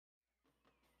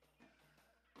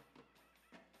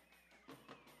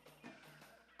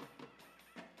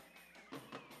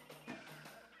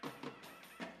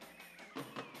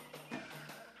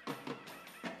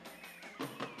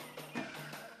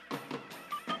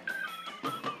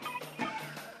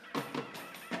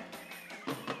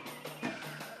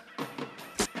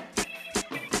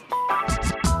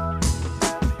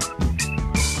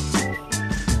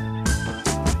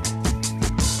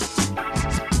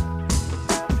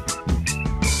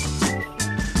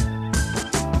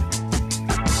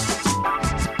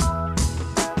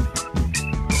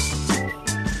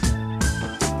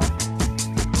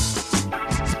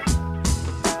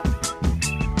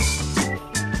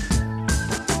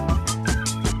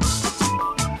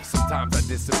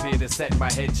disappear to set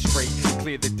my head straight,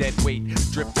 clear the dead weight,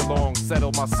 drift along,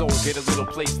 settle my soul, get a little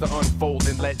place to unfold,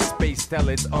 and let space tell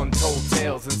its untold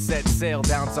tales, and set sail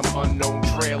down some unknown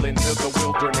trail into the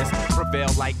wilderness, prevail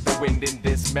like the wind in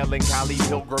this melancholy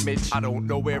pilgrimage. I don't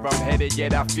know where I'm headed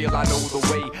yet, I feel I know the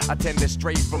way. I tend to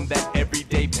stray from that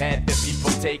everyday path that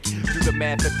people take, do the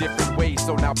math a different way,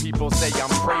 so now people say I'm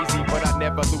crazy, but I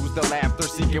never lose the laughter,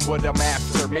 seeking what I'm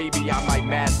after. Maybe I might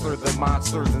master the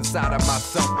monsters inside of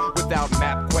myself without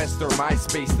MapQuest or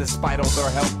MySpace, despite all their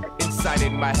help. Inside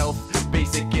in my health,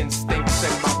 basic instincts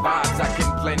and my vibes, I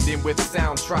can blend in with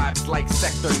sound tribes like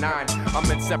Sector 9.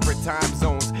 I'm in separate time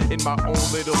zones in my own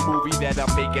little movie that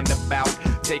I'm making about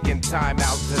taking time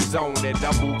out to zone, and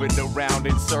I'm moving around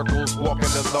in circles,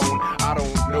 walking alone. I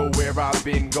don't know where I've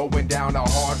been, going down a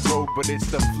hard road, but it's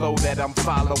the flow that I'm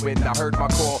following. I heard my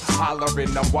call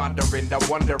hollering, I'm wandering, I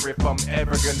wonder if I'm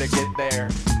ever gonna get there.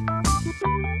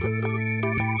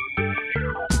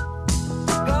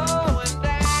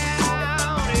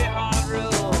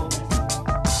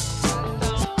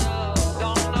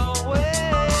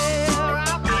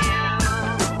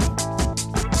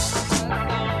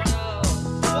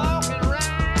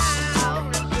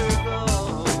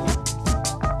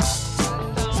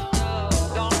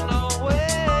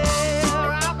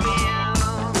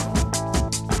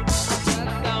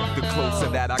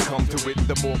 That I come to it,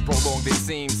 the more prolonged it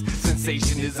seems.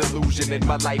 Sensation is illusion and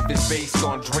my life is based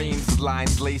on dreams.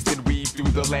 Lines laced and weave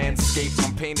through the landscape.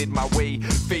 I'm painted my way,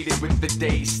 faded with the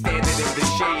day, standing in the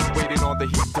shade, waiting on the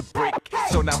heat to break.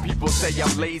 So now people say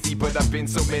I'm lazy, but I've been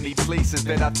so many places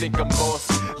that I think I'm lost.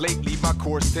 Lately my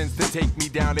course tends to take me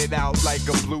down and out like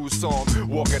a blues song,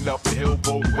 walking up the hill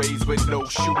both ways with no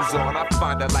shoes on. I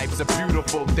find that life's a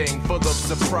beautiful thing, full of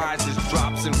surprises,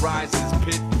 drops and rises,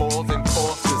 pitfalls and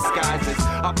false disguises.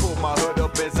 I pull my hood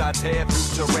up as I tear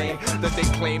through terrain that they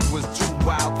claimed was too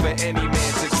wild for any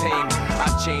man to tame.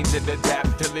 I change and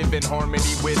adapt to live in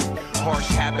harmony with harsh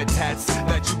habitats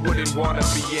that you wouldn't wanna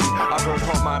be in. I've heard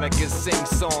harmonicas sing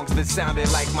songs that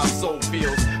sounded like my soul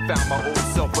feels. Found my old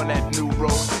self on that new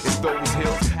road. It's those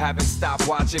hills haven't stopped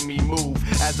watching me move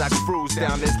as I cruise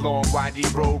down this long windy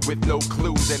road with no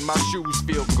clues, and my shoes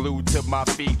feel glued to my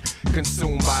feet,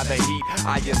 consumed by the heat.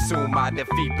 I assume my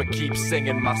defeat, but keep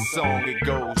singing my song. It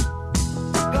goes.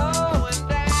 Going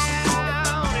down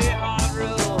a hard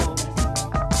road.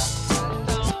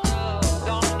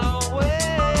 Don't know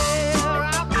where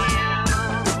I've been.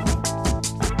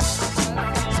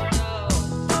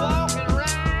 Walking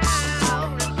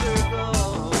round in circles.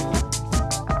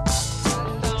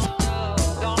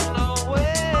 Don't know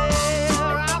where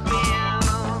I've been.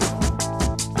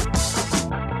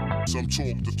 Some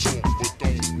talk the talk, but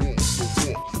don't walk the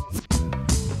walk.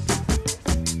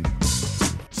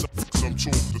 Some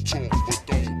talk the talk, but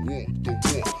don't walk the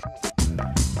walk.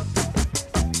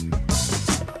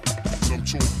 Some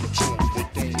talk the talk, but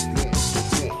don't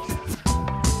walk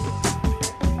the walk.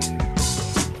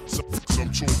 Some talk the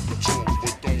talk,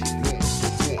 but don't walk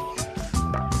the walk.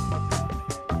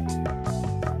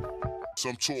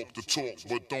 Some talk the talk,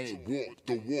 but don't walk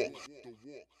the walk.